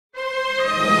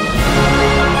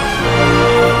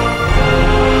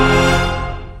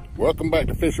Welcome back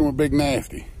to Fishing with Big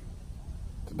Nasty.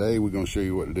 Today we're going to show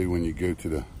you what to do when you go to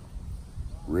the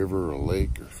river or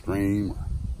lake or stream or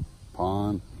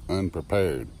pond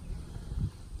unprepared,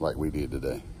 like we did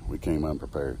today. We came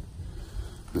unprepared.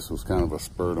 This was kind of a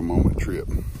spur of the moment trip.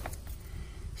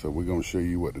 So we're going to show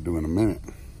you what to do in a minute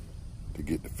to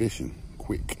get to fishing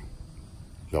quick.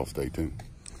 Y'all stay tuned.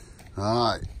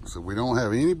 All right, so we don't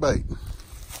have any bait.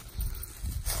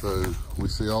 So we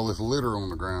see all this litter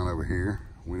on the ground over here.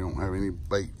 We don't have any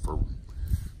bait for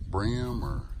brim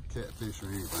or catfish or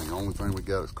anything. The only thing we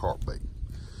got is carp bait.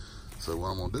 So what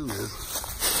I'm gonna do is,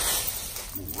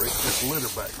 I'm gonna rake this litter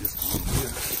back just a little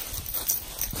bit.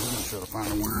 I'm gonna try to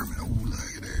find a worm. Oh, look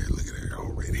at there,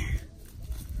 already.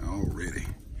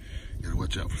 Gotta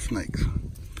watch out for snakes.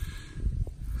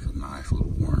 It's a nice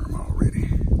little worm already.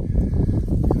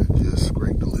 And I just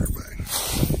scraped the litter back.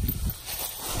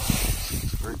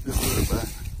 Scrape this litter back.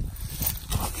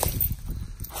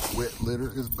 Wet litter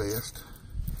is best.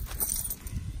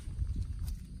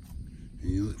 And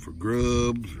you look for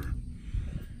grubs or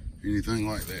anything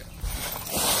like that.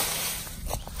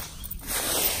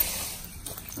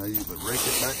 I usually rake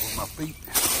it back with my feet,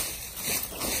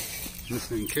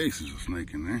 just in case there's a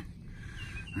snake in there.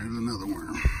 There's another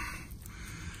worm.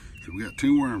 So we got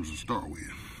 2 worms to start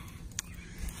with.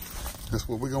 That's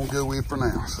what we're gonna go with for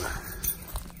now. So,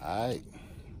 all right,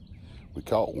 we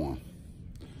caught one.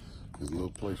 There's a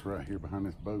little place right here behind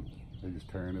this boat. They're just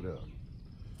tearing it up.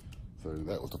 So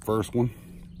that was the first one.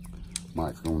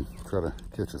 Mike's gonna try to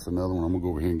catch us another one. I'm gonna go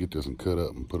over here and get this one cut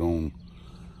up and put on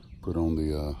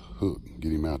the hook and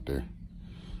get him out there.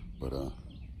 But as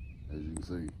you can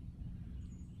see,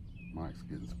 Mike's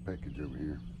getting some package over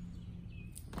here.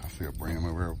 I see a brim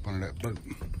over there up under that boat.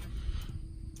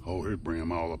 Oh, there's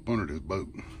brim all up under this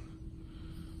boat.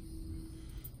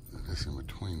 This in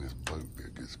between this boat be a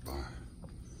good spot.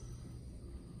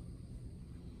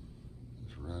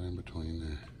 It's right in between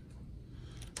there.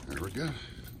 There we go.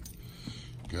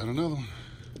 Got another one.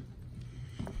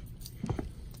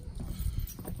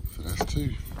 So that's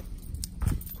 2.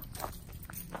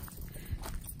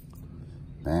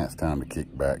 Now it's time to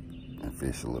kick back and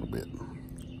fish a little bit.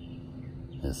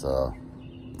 It's a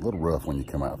little rough when you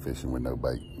come out fishing with no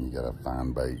bait. You gotta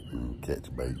find bait and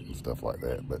catch bait and stuff like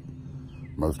that. But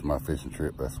most of my fishing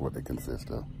trip, that's what they consist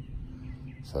of.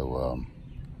 So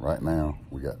right now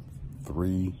we got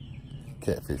 3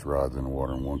 catfish rods in the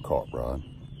water and 1 carp rod.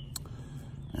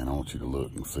 And I want you to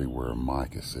look and see where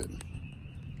Mike is sitting.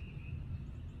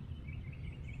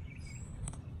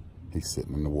 He's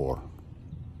sitting in the water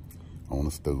on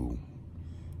a stool.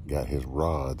 Got his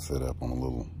rod set up on a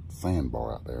little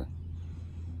sandbar out there.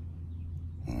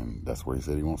 And that's where he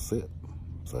said he wants to sit.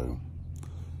 So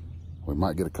we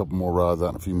might get a couple more rods out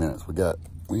in a few minutes.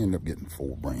 We ended up getting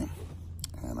 4 brim.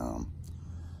 And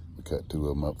we cut 2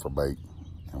 of them up for bait.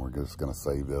 And we're just gonna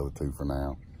save the other 2 for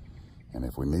now. And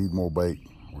if we need more bait,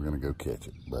 we're gonna go catch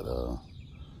it. But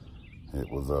it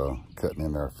was cutting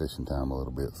into our fishing time a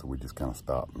little bit, so we just kind of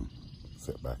stopped and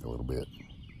sit back a little bit.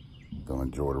 Gonna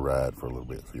enjoy the ride for a little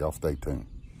bit. So y'all stay tuned.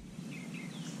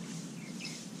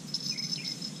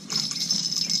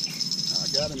 I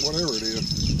got him, whatever it is.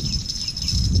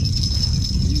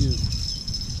 He is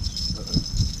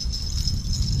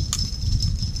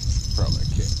probably a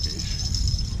catfish.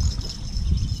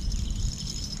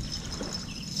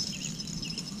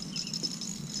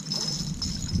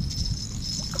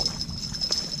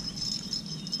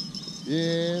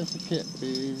 Yeah, it's a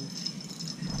catfish.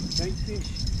 Catfish.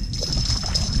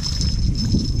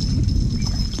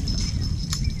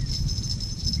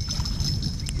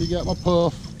 You got my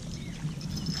puff.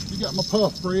 You got my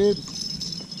puff, Fred.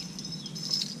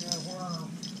 Yeah, wow.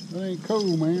 That ain't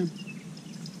cool, man.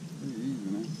 Easy,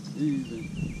 man. Easy.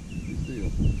 Be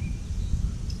still.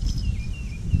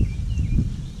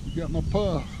 You got my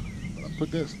puff. I put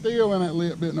that steel in that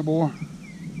lip, didn't I, boy?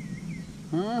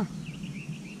 Huh?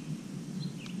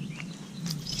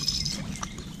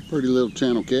 Pretty little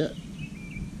channel cat.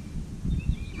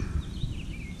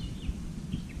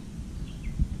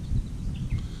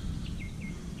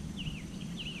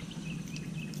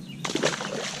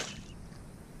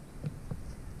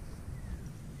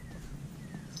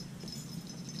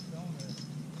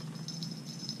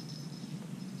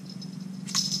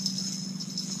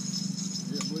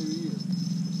 Yeah, I believe he is.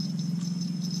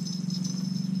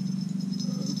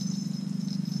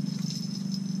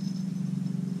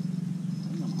 I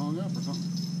think I'm hung up or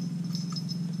something.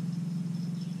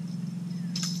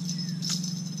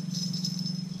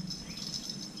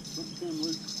 Something came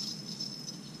loose.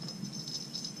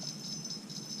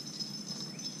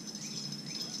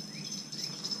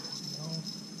 No.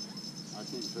 I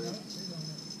can't tell.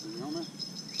 Is he on there? Is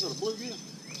that a bluegill?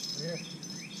 Yeah.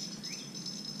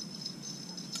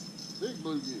 Big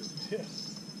bluegill. Yeah.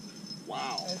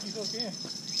 Wow. How'd you hook in?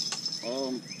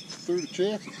 Through the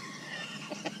chest.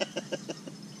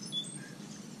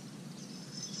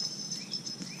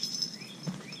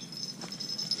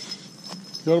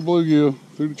 Got a bluegill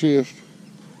through the chest.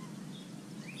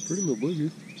 Pretty little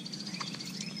bluegill.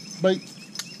 Bait.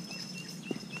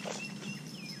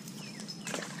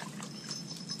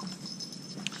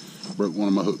 Broke one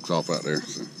of my hooks off out there,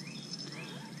 so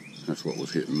that's what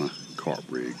was hitting my carp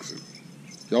rig. So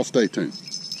y'all stay tuned.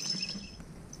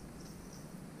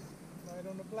 Right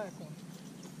on the black one.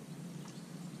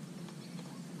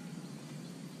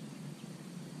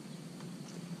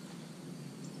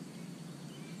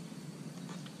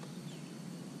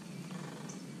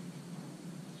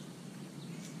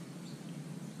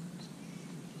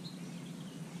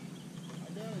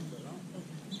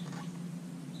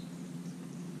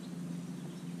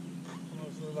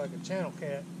 Almost look like a channel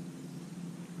cat.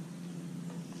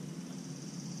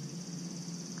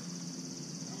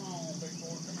 Come on, big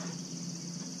boy, come on.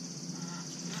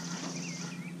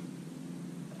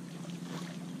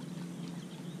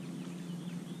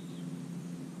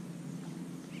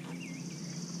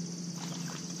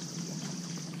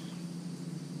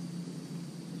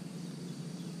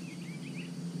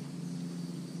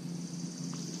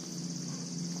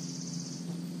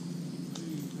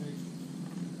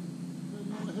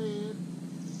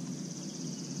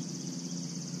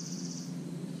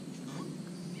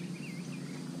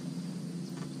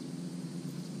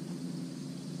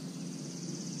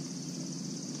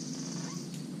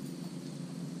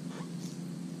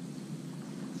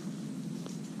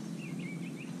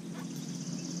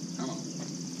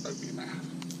 Open your mouth.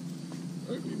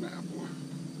 Open your mouth, boy.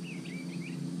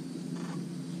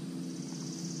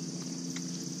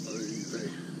 Easy.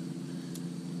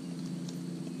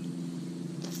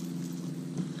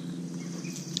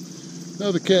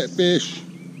 Another catfish.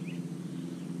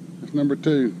 That's number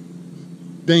 2.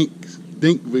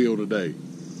 Dinkville today.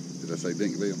 Did I say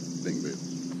Dinkville? Dinkville.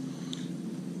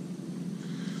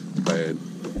 Bad.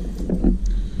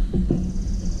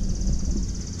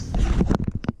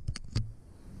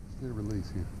 Get a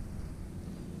release here.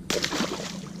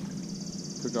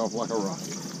 Took off like a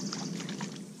rocket.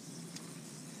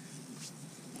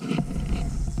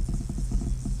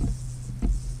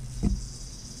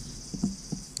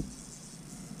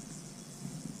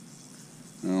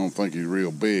 I don't think he's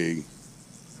real big.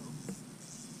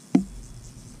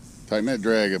 Tighten that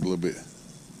drag up a little bit.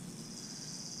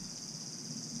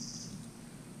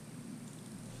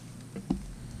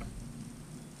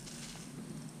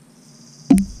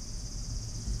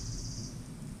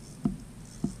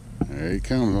 There he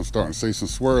comes. I'm starting to see some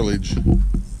swirlage.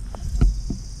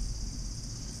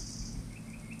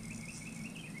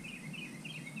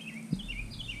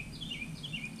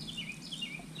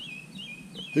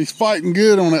 He's fighting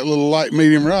good on that little light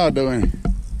medium rod, though, ain't he?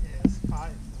 Yeah, it's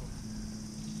fighting.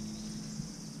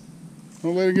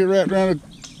 Don't let it get wrapped around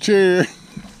a chair.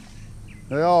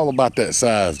 They're all about that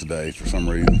size today for some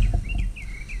reason.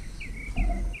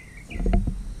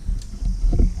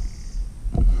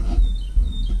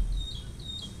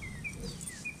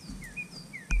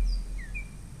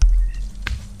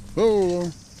 Oh,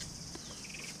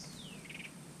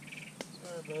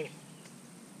 Sorry, buddy.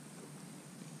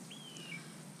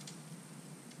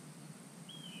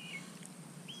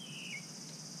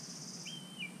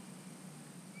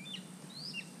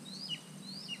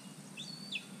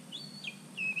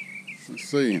 let's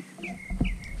see.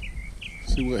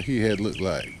 See what he had looked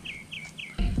like.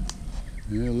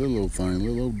 Yeah, a little old funny, a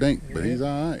little old dink, but he's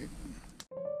all right.